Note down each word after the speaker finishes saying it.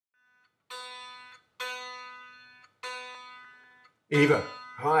Eva,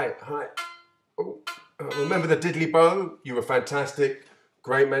 hi, hi. Oh, remember the diddly bow? You were fantastic.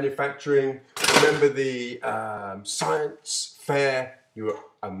 Great manufacturing. Remember the science fair? You were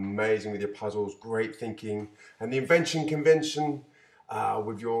amazing with your puzzles. Great thinking. And the invention convention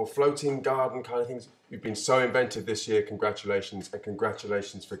with your floating garden kind of things. You've been so inventive this year. Congratulations, and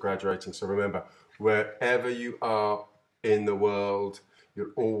congratulations for graduating. So remember, wherever you are in the world,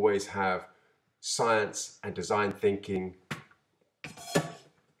 you'll always have science and design thinking.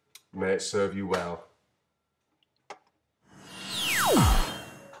 May it serve you well.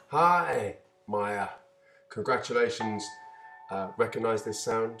 Hi, Maya. Congratulations. Recognize this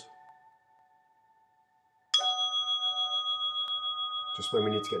sound? Just when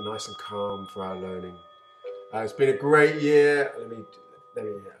we need to get nice and calm for our learning. It's been a great year. Let me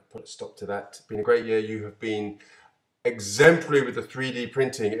put a stop to that. It's been a great year. You have been exemplary with the 3D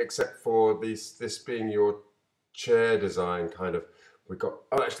printing, except for this being your chair design kind of. We got,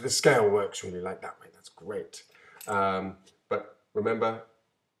 oh, actually the scale works really like that way. That's great. But remember,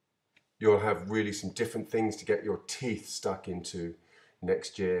 you'll have really some different things to get your teeth stuck into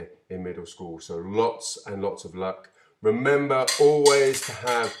next year in middle school. So lots and lots of luck. Remember always to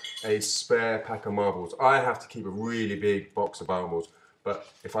have a spare pack of marbles. I have to keep a really big box of marbles, but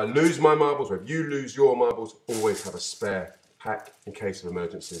if I lose my marbles or if you lose your marbles, always have a spare pack in case of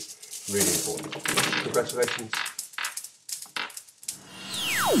emergencies. Really important. Congratulations.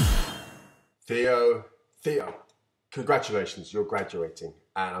 Theo, congratulations, you're graduating.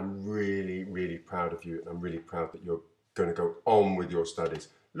 And I'm really, really proud of you. And I'm really proud that you're going to go on with your studies.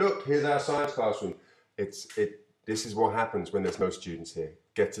 Look, here's our science classroom. This is what happens when there's no students here.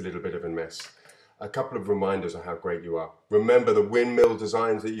 Gets a little bit of a mess. A couple of reminders of how great you are. Remember the windmill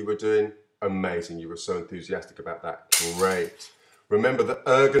designs that you were doing? Amazing. You were so enthusiastic about that. Great. Remember the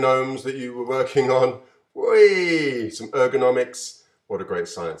ergonomes that you were working on? Whee! Some ergonomics. What a great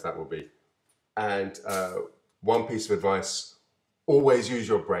science that will be. And one piece of advice, always use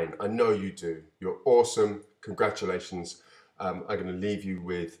your brain. I know you do. You're awesome. Congratulations. I'm going to leave you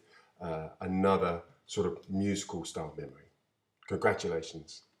with another sort of musical style memory.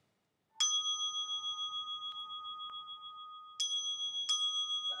 Congratulations.